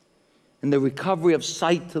 And the recovery of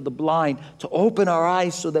sight to the blind, to open our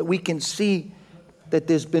eyes so that we can see that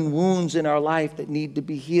there's been wounds in our life that need to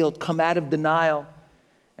be healed, come out of denial,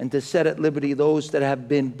 and to set at liberty those that have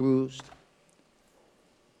been bruised.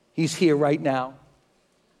 He's here right now.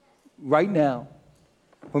 Right now.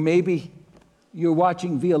 Or maybe you're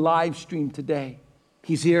watching via live stream today.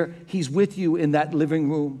 He's here. He's with you in that living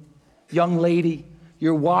room. Young lady,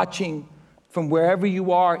 you're watching from wherever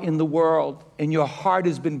you are in the world, and your heart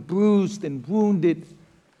has been bruised and wounded.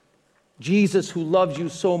 Jesus, who loves you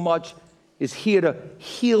so much, is here to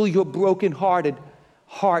heal your brokenhearted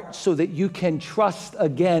heart so that you can trust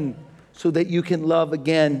again, so that you can love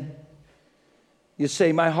again. You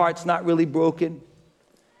say, my heart's not really broken.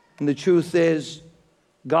 And the truth is,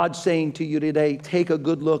 God's saying to you today, take a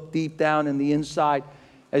good look deep down in the inside.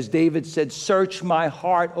 As David said, search my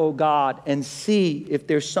heart, O God, and see if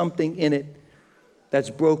there's something in it that's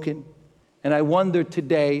broken. And I wonder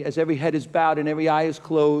today, as every head is bowed and every eye is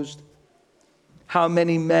closed, how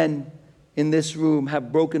many men in this room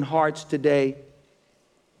have broken hearts today.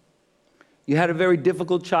 You had a very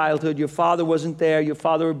difficult childhood. Your father wasn't there. Your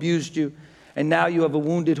father abused you. And now you have a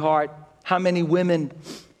wounded heart. How many women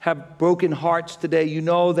have broken hearts today? You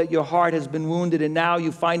know that your heart has been wounded, and now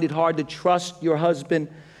you find it hard to trust your husband,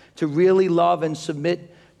 to really love and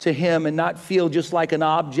submit to him and not feel just like an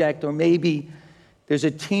object. Or maybe there's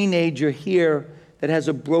a teenager here that has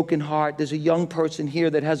a broken heart. There's a young person here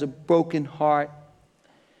that has a broken heart.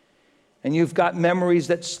 And you've got memories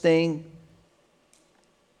that sting.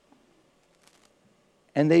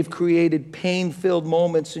 And they've created pain-filled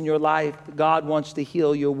moments in your life. God wants to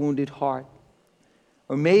heal your wounded heart.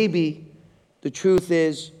 Or maybe the truth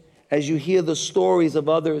is, as you hear the stories of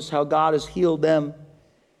others, how God has healed them,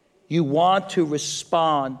 you want to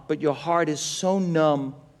respond, but your heart is so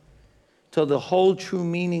numb to the whole true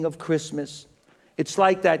meaning of Christmas. It's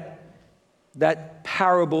like that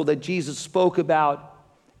parable that Jesus spoke about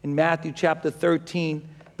in Matthew chapter 13.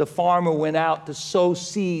 The farmer went out to sow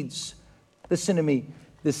seeds. Listen to me.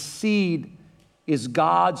 The seed is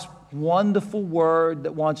God's wonderful word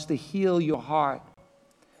that wants to heal your heart.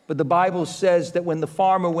 But the Bible says that when the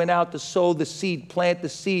farmer went out to sow the seed, plant the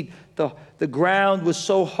seed, the ground was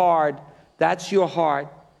so hard. That's your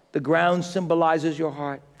heart. The ground symbolizes your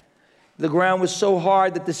heart. The ground was so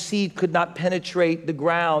hard that the seed could not penetrate the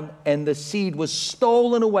ground, and the seed was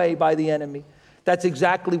stolen away by the enemy. That's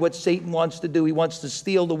exactly what Satan wants to do. He wants to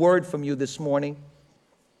steal the word from you this morning,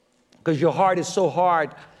 because your heart is so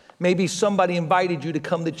hard. Maybe somebody invited you to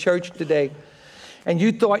come to church today, and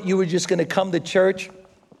you thought you were just going to come to church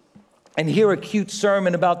and hear a cute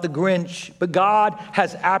sermon about the Grinch. But God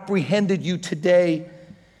has apprehended you today,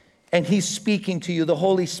 and he's speaking to you. The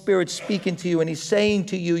Holy Spirit's speaking to you, and he's saying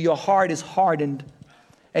to you, your heart is hardened,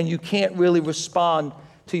 and you can't really respond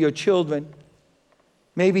to your children.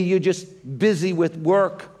 Maybe you're just busy with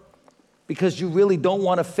work, because you really don't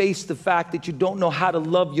want to face the fact that you don't know how to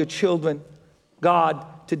love your children. God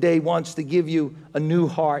today wants to give you a new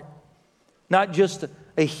heart, not just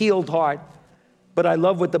a healed heart, but I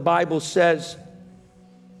love what the Bible says.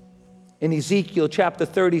 In Ezekiel chapter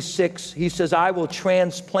 36, he says, I will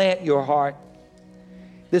transplant your heart.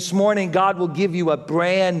 This morning, God will give you a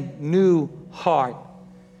brand new heart.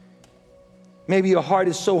 Maybe your heart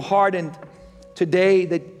is so hardened today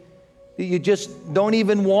that you just don't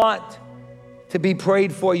even want to be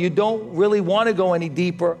prayed for. You don't really want to go any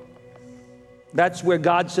deeper. That's where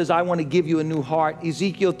God says, I want to give you a new heart.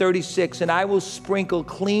 Ezekiel 36, and I will sprinkle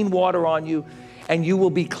clean water on you, and you will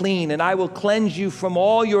be clean. And I will cleanse you from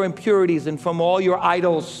all your impurities and from all your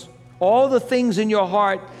idols. All the things in your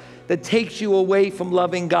heart that takes you away from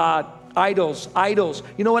loving God. Idols.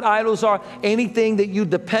 You know what idols are? Anything that you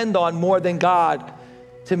depend on more than God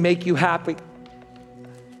to make you happy.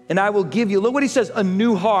 And I will give you, look what he says, a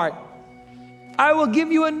new heart. I will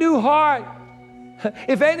give you a new heart.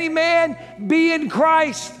 If any man be in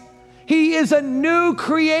Christ, He is a new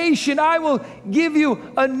creation. I will give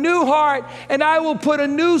you a new heart, and I will put a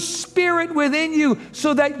new spirit within you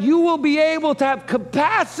so that you will be able to have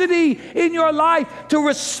capacity in your life to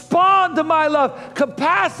respond to my love,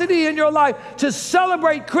 capacity in your life to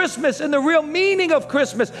celebrate Christmas and the real meaning of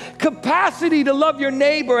Christmas, capacity to love your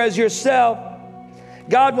neighbor as yourself.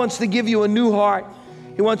 God wants to give you a new heart.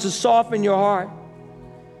 He wants to soften your heart.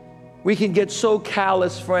 We can get so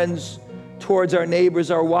callous, friends, towards our neighbors,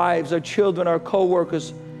 our wives, our children, our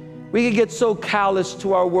co-workers. We could get so callous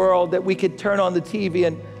to our world that we could turn on the TV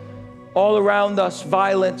and all around us,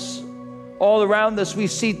 violence. All around us, we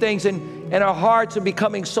see things and our hearts are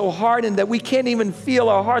becoming so hardened that we can't even feel.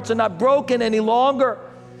 Our hearts are not broken any longer.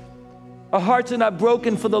 Our hearts are not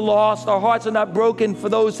broken for the lost. Our hearts are not broken for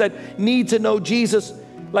those that need to know Jesus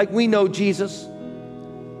like we know Jesus.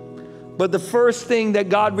 But the first thing that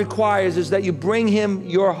God requires is that you bring him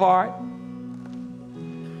your heart,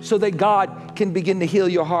 so that God can begin to heal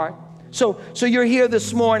your heart. So you're here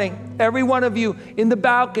this morning, every one of you in the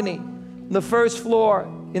balcony, on the first floor,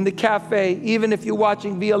 in the cafe, even if you're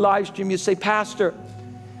watching via live stream, you say, Pastor,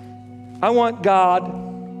 I want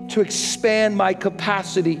God to expand my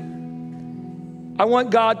capacity. I want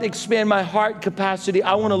God to expand my heart capacity.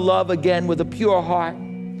 I want to love again with a pure heart.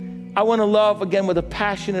 I want to love again with a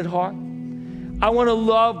passionate heart. I want to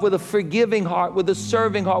love with a forgiving heart, with a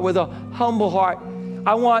serving heart, with a humble heart.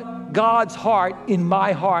 I want God's heart in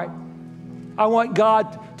my heart. I want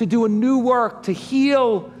God to do a new work to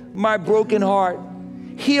heal my broken heart,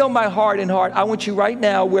 heal my heart and heart. I want you right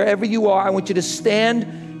now, wherever you are, I want you to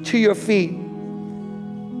stand to your feet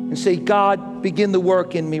and say, God, begin the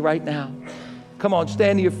work in me right now. Come on,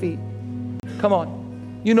 stand to your feet. Come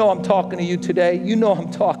on. You know I'm talking to you today. You know I'm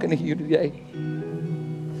talking to you today.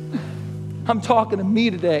 I'm talking to me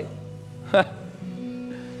today.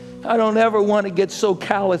 I don't ever want to get so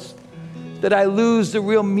callous that I lose the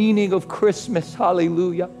real meaning of Christmas.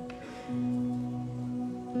 Hallelujah.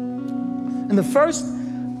 And the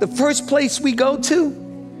first place we go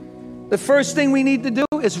to, the first thing we need to do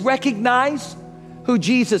is recognize who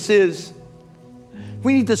Jesus is.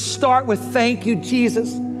 We need to start with thank you,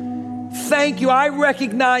 Jesus. Thank you. I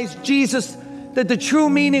recognize, Jesus, that the true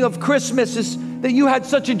meaning of Christmas is that you had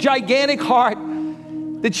such a gigantic heart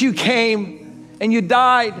that you came and you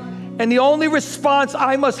died. And the only response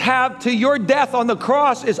I must have to your death on the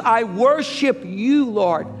cross is I worship you,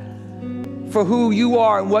 Lord, for who you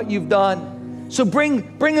are and what you've done. So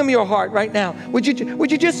bring him your heart right now. Would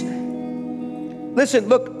you just listen?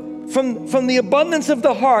 Look, from the abundance of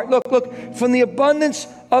the heart. Look, from the abundance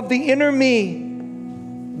of the inner me,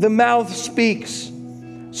 the mouth speaks.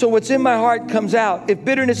 So what's in my heart comes out. If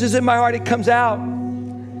bitterness is in my heart, it comes out.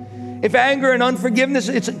 If anger and unforgiveness,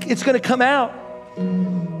 it's going to come out.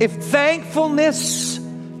 If thankfulness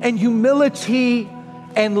and humility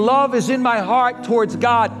and love is in my heart towards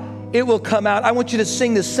God, it will come out. I want you to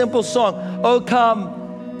sing this simple song. Oh,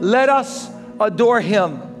 come, let us adore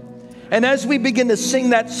him. And as we begin to sing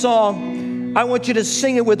that song, I want you to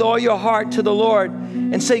sing it with all your heart to the Lord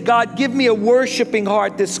and say, God, give me a worshiping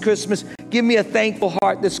heart this Christmas. Give me a thankful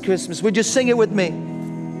heart this Christmas. Would you sing it with me?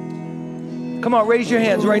 Come on, raise your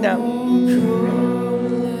hands right now.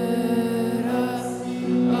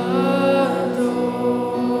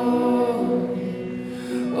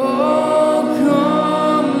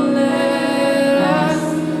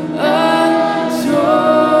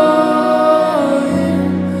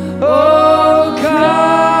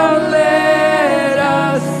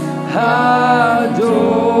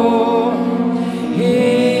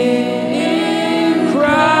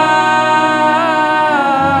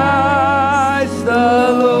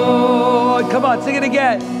 Sing it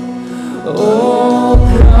again. Oh,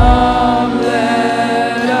 come,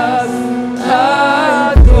 let us adore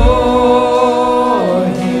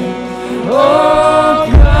him. Oh,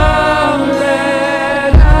 come, let us adore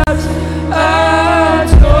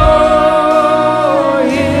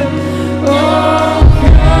him. Oh, come,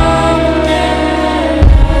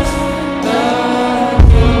 let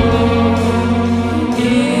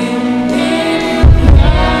us adore him.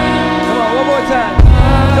 Come on, one more time.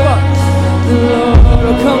 Come on. Lord,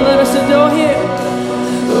 oh, come, let us adore him. Oh, come, let us adore him. Oh,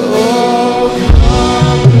 come,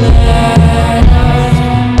 let us adore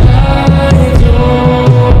him.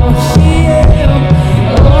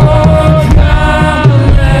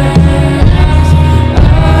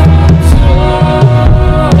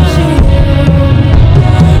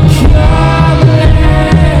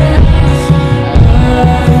 Come, let us adore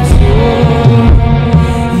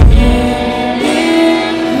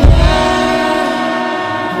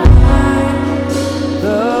him.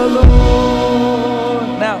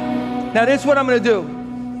 Now this is what I'm going to do.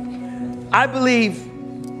 I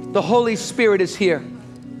believe the Holy Spirit is here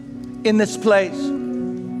in this place.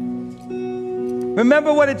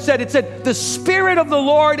 Remember what it said? It said, the Spirit of the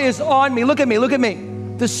Lord is on me. Look at me, look at me.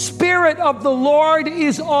 The Spirit of the Lord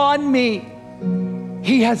is on me.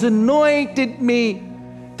 He has anointed me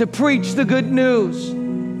to preach the good news,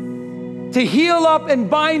 to heal up and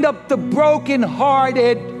bind up the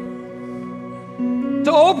brokenhearted,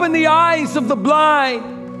 to open the eyes of the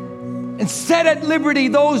blind and set at liberty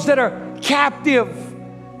those that are captive,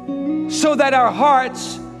 so that our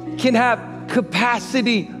hearts can have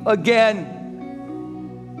capacity again.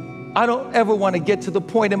 I don't ever want to get to the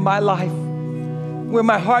point in my life where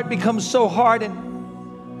my heart becomes so hardened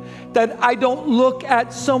that I don't look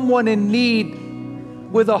at someone in need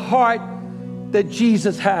with a heart that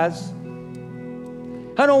Jesus has.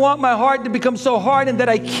 I don't want my heart to become so hardened that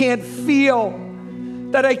I can't feel,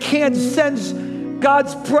 that I can't sense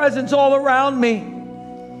God's presence all around me,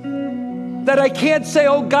 that I can't say,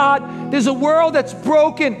 oh God, there's a world that's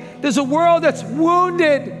broken, there's a world that's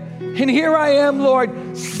wounded, and here I am,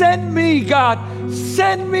 Lord. Send me, God.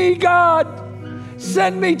 Send me, God.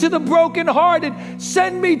 Send me to the brokenhearted.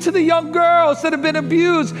 Send me to the young girls that have been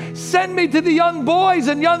abused. Send me to the young boys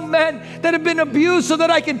and young men that have been abused, so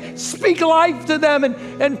that I can speak life to them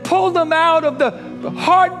and pull them out of the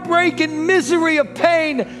heartbreak and misery of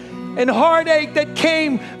pain and heartache that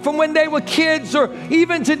came from when they were kids, or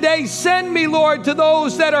even today. Send me, Lord, to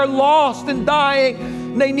those that are lost and dying,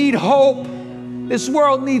 and they need hope. This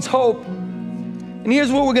world needs hope. And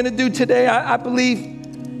here's what we're going to do today. I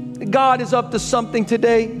believe God is up to something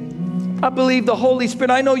today. I believe the Holy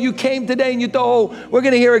Spirit. I know you came today and you thought, oh, we're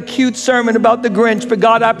going to hear a cute sermon about the Grinch, but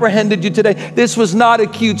God apprehended you today. This was not a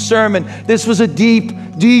cute sermon. This was a deep,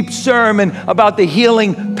 deep sermon about the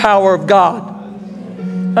healing power of God.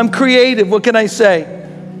 I'm creative, what can I say?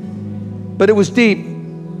 But it was deep.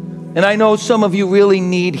 And I know some of you really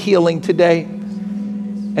need healing today.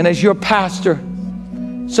 And as your pastor,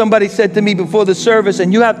 somebody said to me before the service,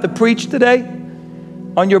 and you have to preach today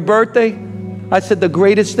on your birthday. I said, the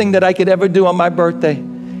greatest thing that I could ever do on my birthday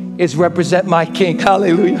is represent my King.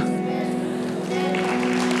 Hallelujah.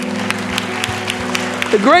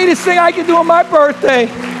 The greatest thing I could do on my birthday,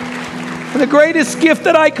 and the greatest gift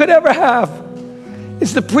that I could ever have,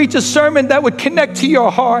 is to preach a sermon that would connect to your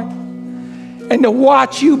heart and to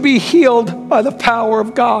watch you be healed by the power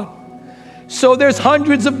of God. So there's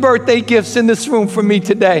hundreds of birthday gifts in this room for me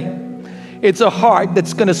today. It's a heart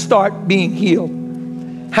that's going to start being healed.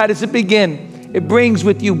 How does it begin? It brings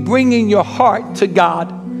with you bringing your heart to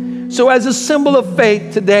God. So as a symbol of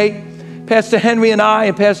faith today, Pastor Henry and I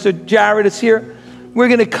and Pastor Jared is here. We're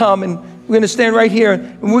going to come and we're going to stand right here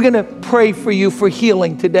and we're going to pray for you for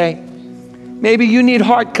healing today. Maybe you need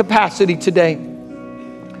heart capacity today.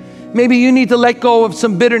 Maybe you need to let go of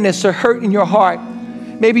some bitterness or hurt in your heart.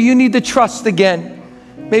 Maybe you need to trust again.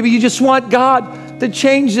 Maybe you just want God to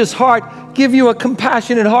change this heart, give you a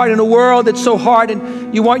compassionate heart in a world that's so hard,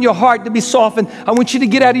 and you want your heart to be softened. I want you to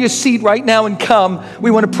get out of your seat right now and come.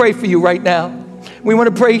 We want to pray for you right now. We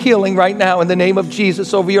want to pray healing right now in the name of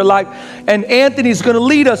Jesus over your life. And Anthony's going to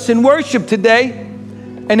lead us in worship today.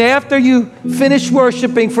 And after you finish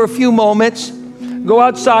worshiping for a few moments, go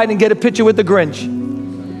outside and get a picture with the Grinch.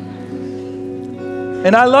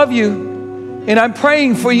 And I love you, and I'm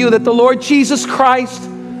praying for you that the Lord Jesus Christ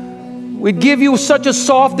would give you such a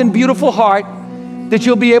soft and beautiful heart that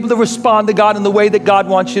you'll be able to respond to God in the way that God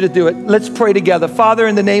wants you to do it. Let's pray together. Father,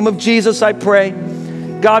 in the name of Jesus, I pray,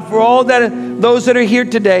 God, for all those that are here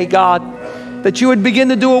today, God, that you would begin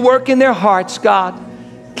to do a work in their hearts, God.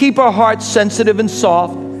 Keep our hearts sensitive and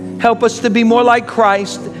soft. Help us to be more like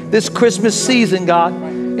Christ this Christmas season, God.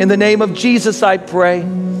 In the name of Jesus, I pray.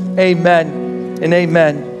 Amen and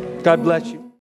amen. God bless you.